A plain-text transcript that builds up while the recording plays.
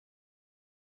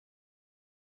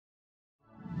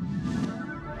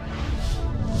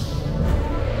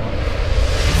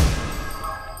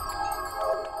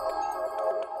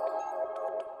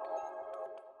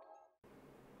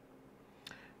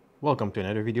Welcome to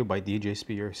another video by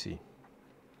Djsprc.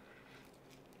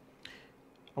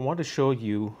 I want to show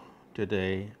you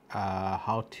today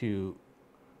how to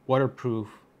waterproof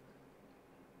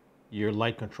your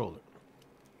light controller.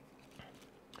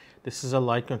 This is a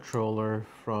light controller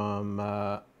from,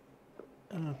 I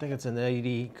think it's an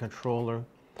 80 controller.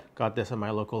 Got this at my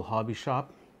local hobby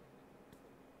shop.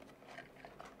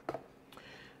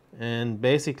 And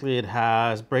basically it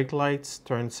has brake lights,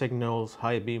 turn signals,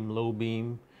 high beam, low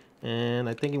beam, and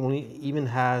I think it even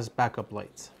has backup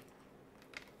lights.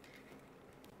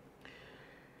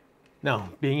 Now,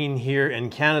 being here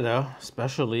in Canada,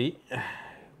 especially,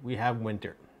 we have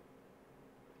winter.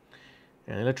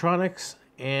 And electronics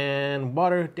and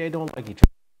water, they don't like each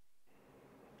other.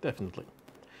 Definitely.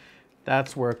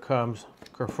 That's where comes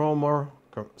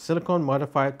silicone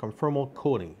modified conformal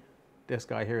coating. This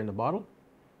guy here in the bottle.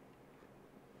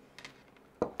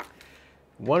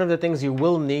 One of the things you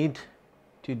will need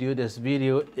to do this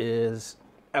video is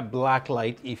a black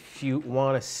light if you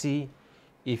want to see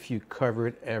if you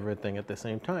covered everything at the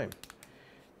same time.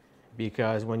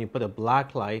 Because when you put a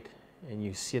black light and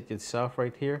you see it itself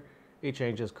right here, it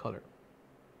changes color.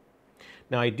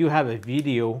 Now I do have a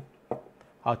video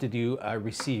how to do a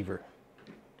receiver.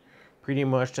 Pretty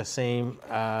much the same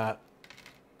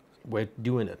way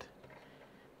doing it.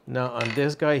 Now on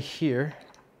this guy here,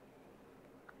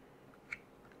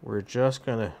 we're just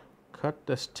gonna cut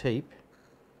this tape.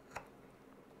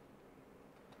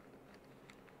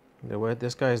 The way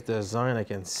this guy's designed, I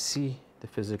can see the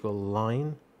physical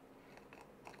line.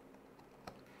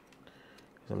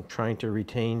 I'm trying to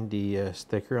retain the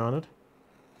sticker on it.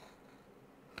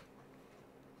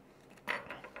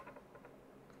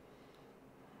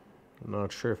 I'm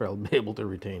not sure if I'll be able to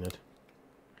retain it,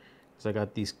 because I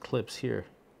got these clips here.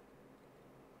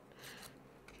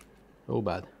 Oh,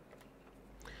 bad.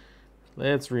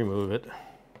 Let's remove it.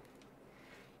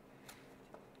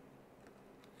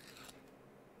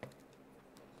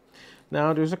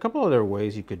 Now there's a couple other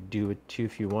ways you could do it too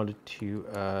if you wanted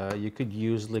to. You could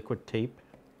use liquid tape.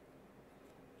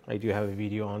 I do have a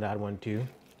video on that one too.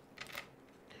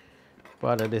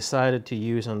 But I decided to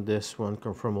use on this one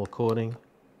conformal coating.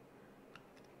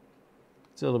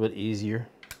 It's a little bit easier.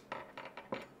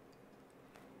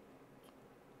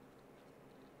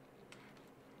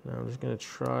 Now I'm just going to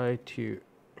try to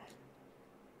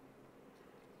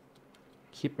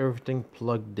keep everything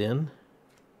plugged in.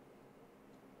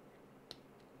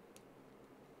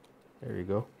 There you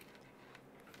go.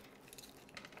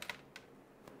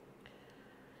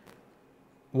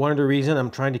 One of the reasons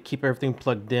I'm trying to keep everything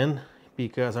plugged in,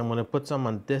 because I'm going to put some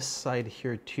on this side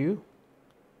here too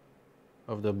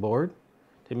of the board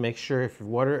to make sure if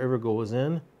water ever goes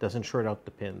in, doesn't short out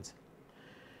the pins.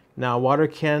 Now water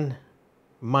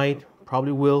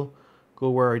probably will go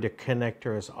where the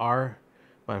connectors are,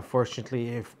 but unfortunately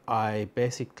if I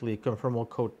basically conformal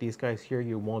coat these guys here,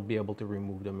 you won't be able to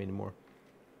remove them anymore.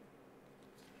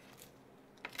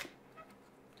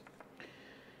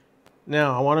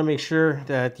 Now I want to make sure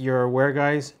that you're aware,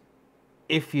 guys,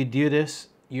 if you do this,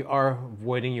 you are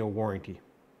voiding your warranty.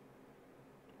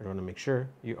 I want to make sure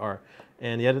you are.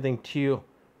 And the other thing too,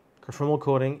 conformal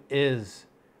coating is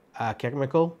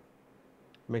chemical.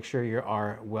 Make sure you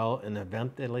are well in a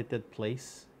ventilated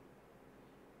place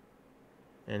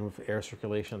and with air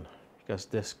circulation, because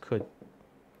this could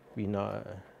be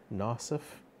nocive.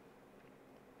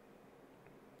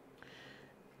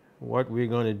 What we're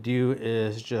going to do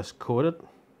is just coat it.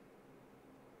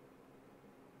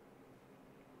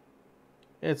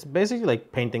 It's basically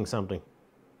like painting something.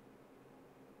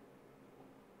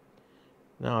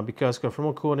 Now, because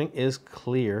conformal coating is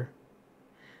clear,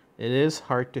 it is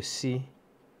hard to see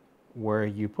where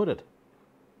you put it.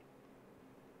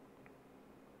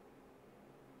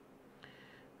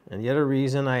 And the other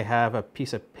reason I have a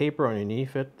piece of paper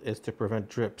underneath it is to prevent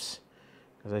drips,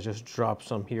 because I just dropped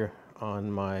some here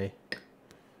on my,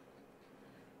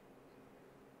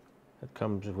 that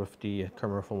comes with the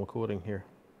conformal coating here.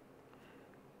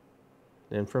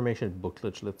 The information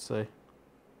booklet, let's say.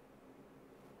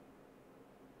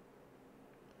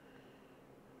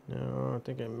 No, I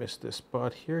think I missed this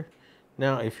spot here.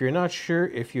 Now, if you're not sure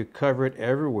if you cover it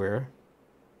everywhere,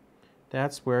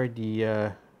 that's where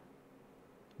the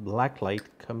black light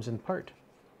comes in part.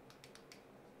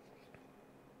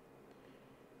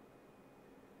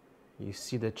 You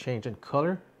see the change in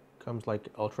color, comes like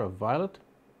ultraviolet.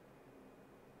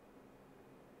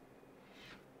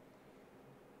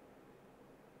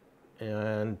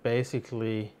 And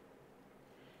basically,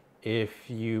 if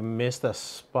you missed a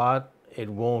spot, it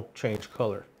won't change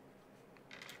color.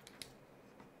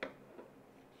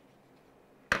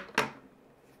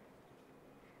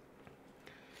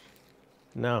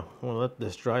 Now, I'm going to let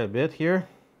this dry a bit here.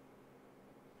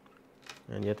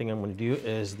 And the other thing I'm going to do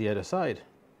is the other side.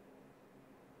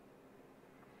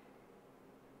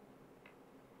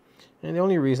 And the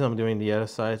only reason I'm doing the other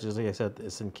side, just like I said,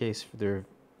 is in case there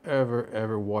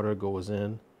ever water goes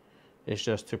in. It's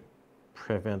just to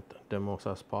prevent the most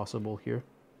as possible here.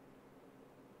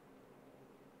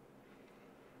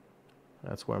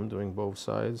 That's why I'm doing both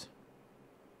sides.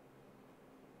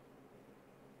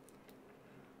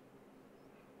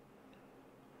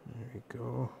 There we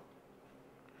go.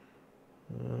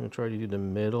 I'm going to try to do the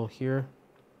middle here.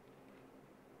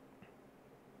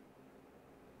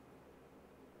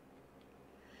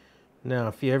 Now,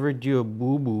 if you ever do a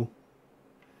boo-boo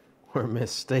or a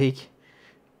mistake,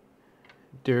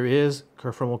 there is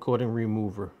conformal coating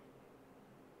remover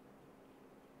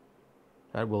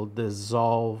that will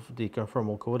dissolve the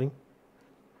conformal coating.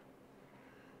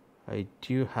 I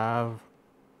do have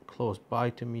close by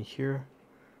to me here.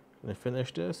 I'm going to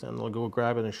finish this and I'll go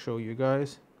grab it and show you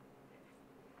guys.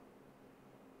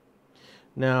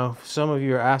 Now, some of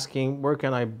you are asking, where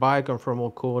can I buy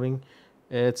conformal coating?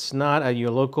 It's not at your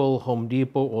local Home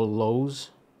Depot or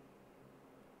Lowe's,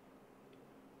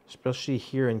 especially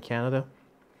here in Canada.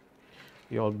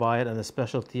 You'll buy it in a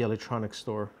specialty electronics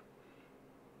store.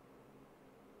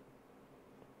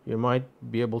 You might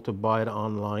be able to buy it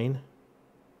online,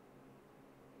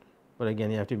 but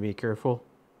again, you have to be careful.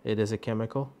 It is a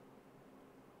chemical.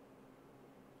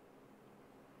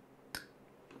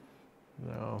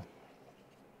 Now,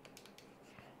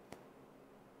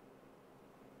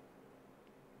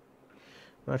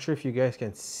 I'm not sure if you guys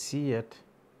can see it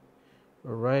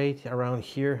right around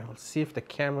here. Let's see if the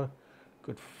camera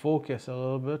could focus a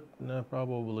little bit. No,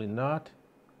 probably not.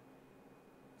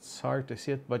 It's hard to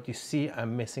see it, but you see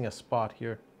I'm missing a spot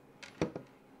here.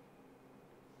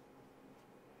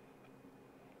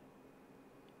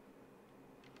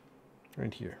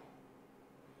 Right here.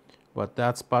 But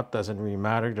that spot doesn't really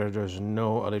matter. There's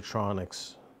no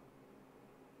electronics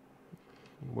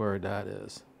where that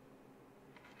is.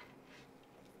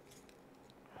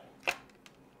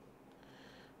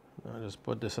 Now just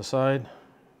put this aside.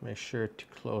 Make sure to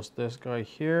close this guy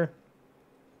here.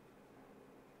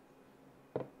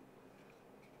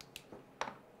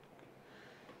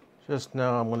 Just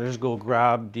now I'm going to just go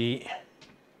grab the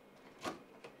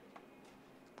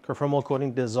conformal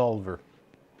coating dissolver.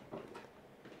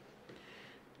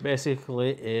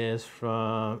 Basically is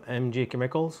from MJ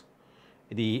Chemicals.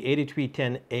 The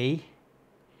 8310A.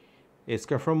 It's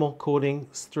conformal coating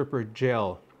stripper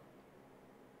gel.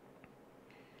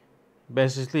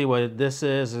 Basically what this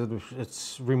is,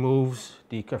 it removes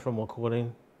the conformal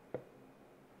coating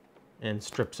and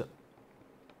strips it.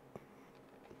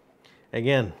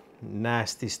 Again,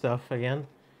 nasty stuff again.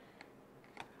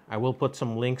 I will put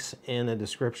some links in the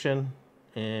description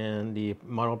and the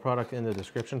model product in the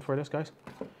description for this, guys.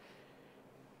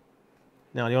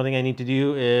 Now the only thing I need to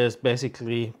do is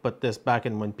basically put this back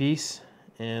in one piece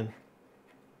and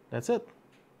that's it.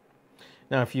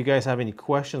 Now, if you guys have any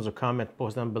questions or comments,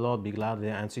 post them below. I'll be glad to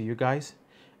answer you guys.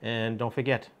 And don't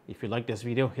forget, if you like this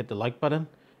video, hit the like button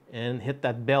and hit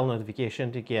that bell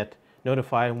notification to get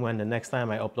notified when the next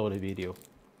time I upload a video.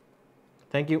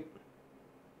 Thank you.